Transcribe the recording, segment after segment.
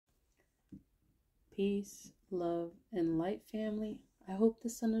Peace, love, and light, family. I hope the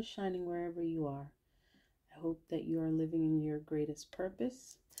sun is shining wherever you are. I hope that you are living in your greatest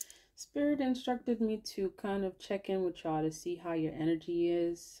purpose. Spirit instructed me to kind of check in with y'all to see how your energy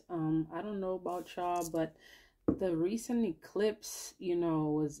is. I don't know about y'all, but the recent eclipse,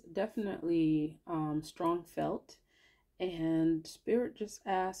 was definitely strong felt. And Spirit just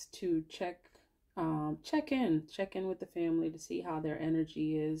asked to check in with the family to see how their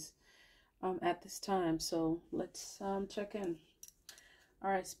energy is at this time. So let's check in.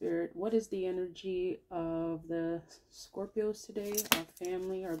 All right, Spirit, what is the energy of the Scorpios today? Our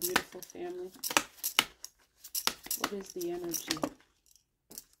family, our beautiful family. What is the energy?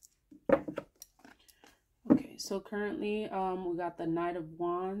 Okay, so currently we got the Knight of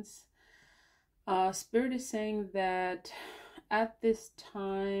Wands. Spirit is saying that at this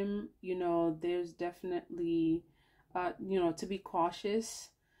time, there's definitely, to be cautious.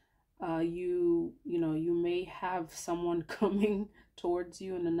 You may have someone coming towards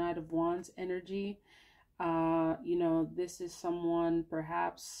you in the Knight of Wands energy. This is someone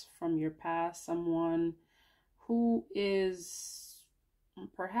perhaps from your past, someone who is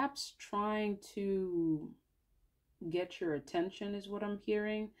perhaps trying to get your attention is what I'm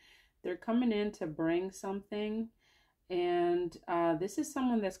hearing. They're coming in to bring something, and this is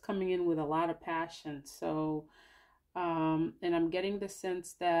someone that's coming in with a lot of passion. So and I'm getting the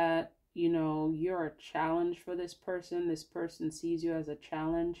sense that, you're a challenge for this person. This person sees you as a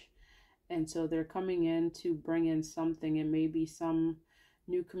challenge. And so they're coming in to bring in something. It may be some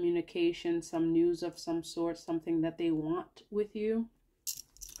new communication, some news of some sort, something that they want with you.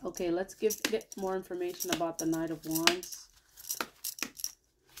 Okay, let's get more information about the Knight of Wands.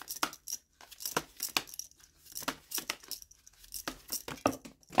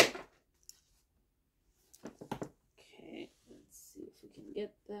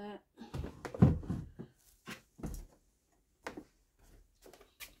 Get that.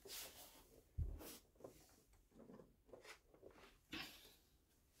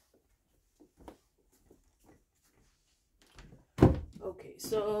 Okay,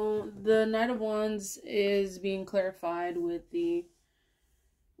 so the Knight of Wands is being clarified with the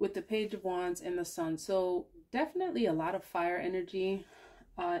Page of Wands and the Sun. So definitely a lot of fire energy,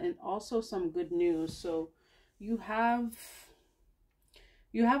 and also some good news. So you have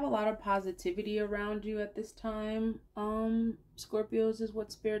a lot of positivity around you at this time, Scorpios, is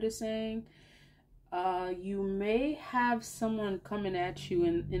what Spirit is saying. You may have someone coming at you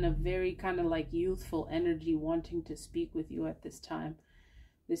in a very kind of like youthful energy, wanting to speak with you at this time.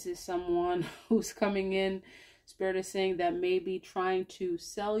 This is someone who's coming in, Spirit is saying, that may be trying to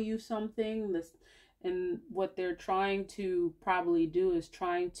sell you something. And what they're trying to probably do is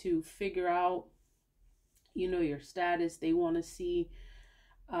trying to figure out, your status. They want to see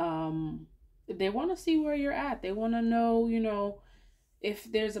where you're at. They want to know, if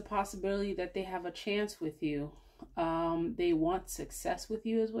there's a possibility that they have a chance with you. They want success with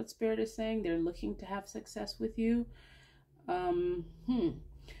you is what Spirit is saying. They're looking to have success with you.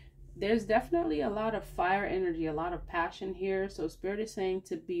 There's definitely a lot of fire energy, a lot of passion here. So Spirit is saying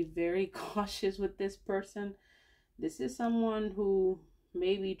to be very cautious with this person. This is someone who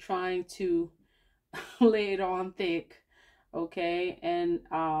may be trying to lay it on thick. Okay, and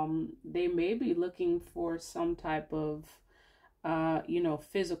they may be looking for some type of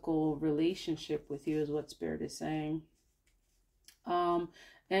physical relationship with you is what Spirit is saying.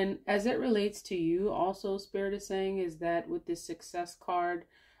 And as it relates to you, also Spirit is saying is that with this success card,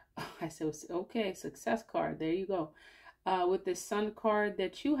 I said, okay, success card, there you go. With this Sun card,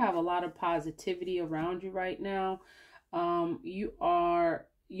 that you have a lot of positivity around you right now. You are,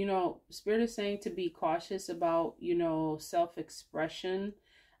 Spirit is saying to be cautious about, self-expression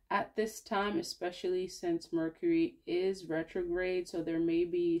at this time, especially since Mercury is retrograde. So there may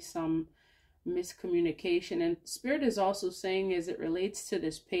be some miscommunication. And Spirit is also saying, as it relates to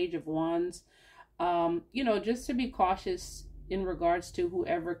this Page of Wands, just to be cautious in regards to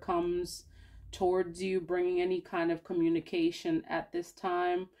whoever comes towards you, bringing any kind of communication at this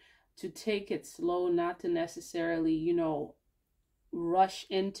time, to take it slow, not to necessarily, rush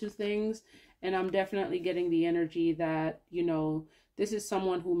into things. And I'm definitely getting the energy that, this is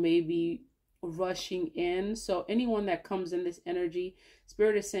someone who may be rushing in. So anyone that comes in this energy,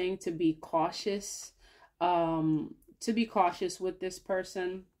 Spirit is saying to be cautious, with this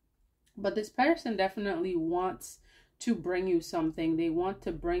person. But this person definitely wants to bring you something. They want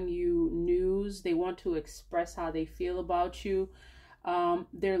to bring you news. They want to express how they feel about you.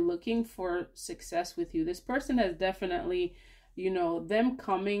 They're looking for success with you. This person has definitely, them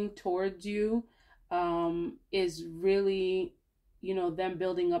coming towards you is really you know, them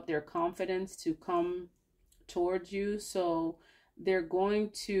building up their confidence to come towards you. So they're going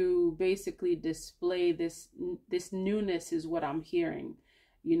to basically display this newness is what I'm hearing.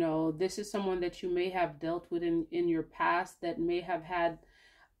 You know, this is someone that you may have dealt with in your past, that may have had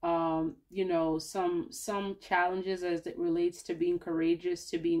you know, some challenges as it relates to being courageous,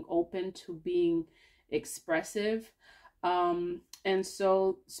 to being open, to being expressive. And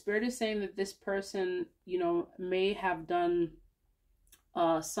so Spirit is saying that this person, you know, may have done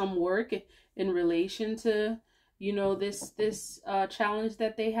some work in relation to, you know, this challenge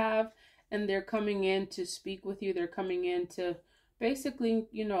that they have, and they're coming in to speak with you. They're coming in to basically,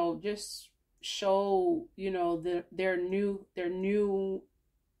 you know, just show, you know, their newness,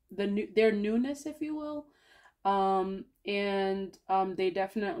 if you will. And they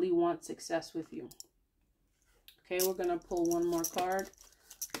definitely want success with you. Okay, we're gonna pull one more card.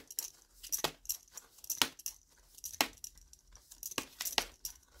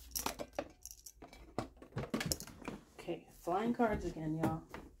 Okay, flying cards again, y'all.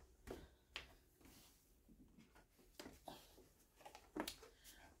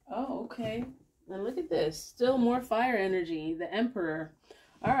 Oh, okay. Now look at this. Still more fire energy. The Emperor.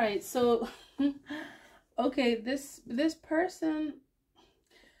 All right, so okay, this person,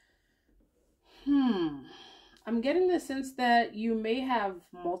 I'm getting the sense that you may have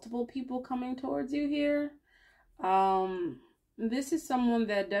multiple people coming towards you here. This is someone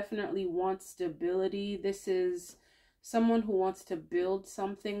that definitely wants stability. This is someone who wants to build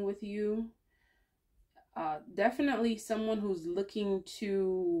something with you. Definitely someone who's looking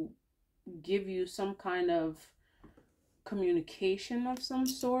to give you some kind of communication of some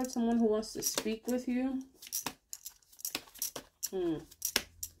sort. Someone who wants to speak with you.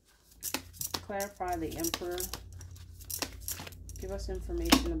 Clarify the Emperor. Give us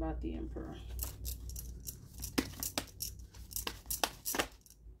information about the Emperor.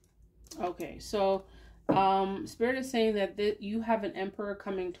 Okay, so Spirit is saying that you have an Emperor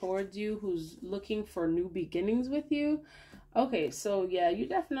coming towards you who's looking for new beginnings with you. Okay, so yeah, you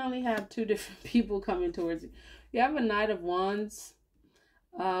definitely have two different people coming towards you. You have a Knight of Wands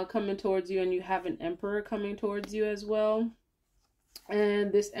coming towards you, and you have an Emperor coming towards you as well.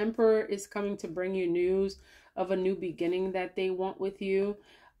 And this Emperor is coming to bring you news of a new beginning that they want with you.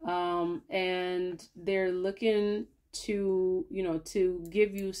 And they're looking to, you know, to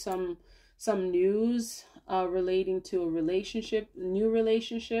give you some news relating to a relationship, new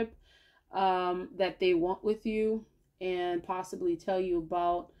relationship that they want with you, and possibly tell you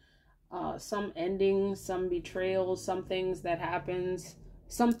about some endings, some betrayals, some things that happens,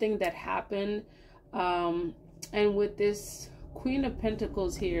 something that happened. And with this Queen of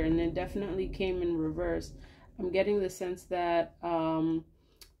Pentacles here, and it definitely came in reverse, I'm getting the sense that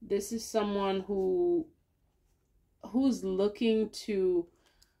this is someone who's looking to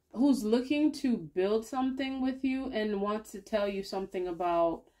build something with you and wants to tell you something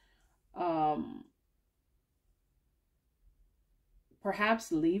about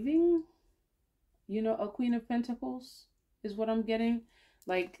perhaps leaving. You know, a Queen of Pentacles is what I'm getting.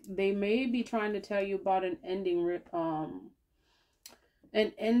 Like, they may be trying to tell you about an ending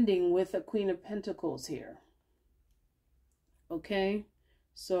with a Queen of Pentacles here. Okay,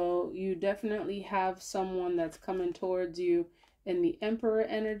 so you definitely have someone that's coming towards you in the Emperor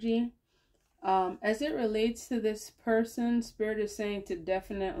energy. As it relates to this person, Spirit is saying to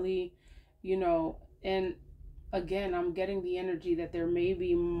definitely, you know, and again, I'm getting the energy that there may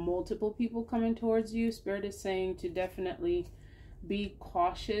be multiple people coming towards you. Spirit is saying to definitely be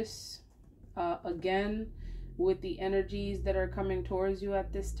cautious, again, with the energies that are coming towards you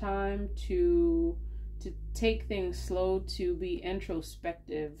at this time, to take things slow, to be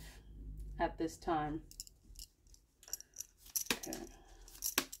introspective at this time. Okay.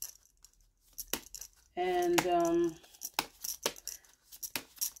 And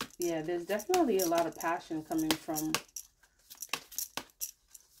yeah, there's definitely a lot of passion coming from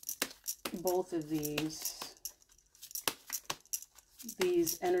both of these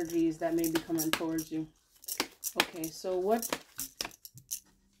energies that may be coming towards you. Okay, so what?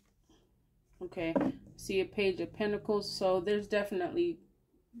 Okay, see a Page of Pentacles. So there's definitely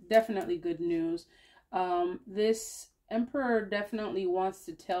good news. This Emperor definitely wants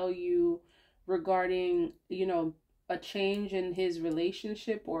to tell you regarding, you know, a change in his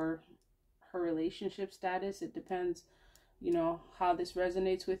relationship or her relationship status. It depends, you know, how this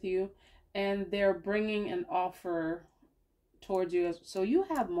resonates with you. And they're bringing an offer towards you. So you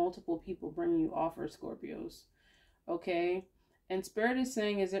have multiple people bringing you offers, Scorpios. Okay. And Spirit is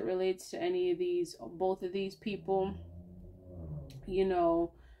saying, as it relates to any of these, both of these people, you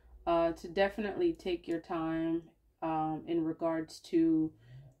know, to definitely take your time. in regards to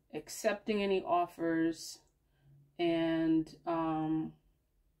accepting any offers. And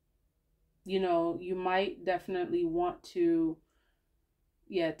you know, you might definitely want to,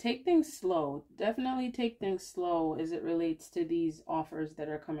 yeah, take things slow. Definitely take things slow as it relates to these offers that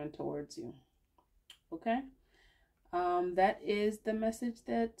are coming towards you. Okay? That is the message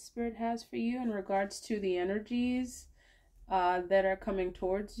that Spirit has for you in regards to the energies that are coming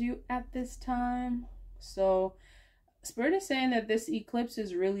towards you at this time. So, Spirit is saying that this eclipse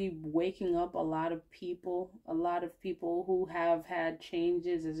is really waking up a lot of people who have had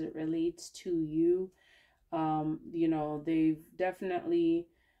changes as it relates to you. You know, they've definitely,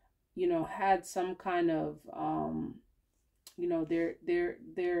 you know, had some kind of, you know,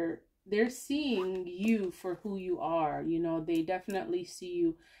 they're seeing you for who you are. You know, they definitely see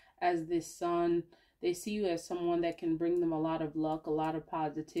you as this sun. They see you as someone that can bring them a lot of luck, a lot of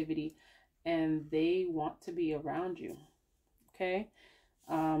positivity, and they want to be around you. Okay?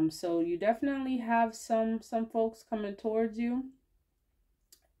 So you definitely have some folks coming towards you,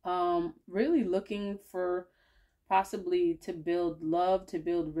 really looking for possibly to build love, to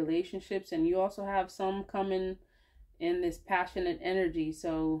build relationships, and you also have some coming in this passionate energy.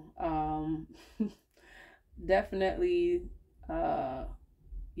 So definitely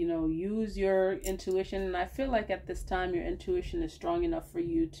you know, use your intuition. And I feel like at this time your intuition is strong enough for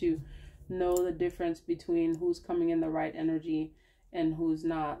you to know the difference between who's coming in the right energy and who's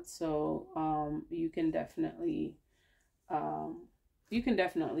not. So you can definitely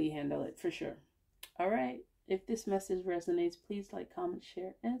handle it for sure. All right. If this message resonates, please like, comment,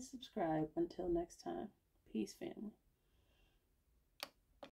 share, and subscribe. Until next time. Peace, family.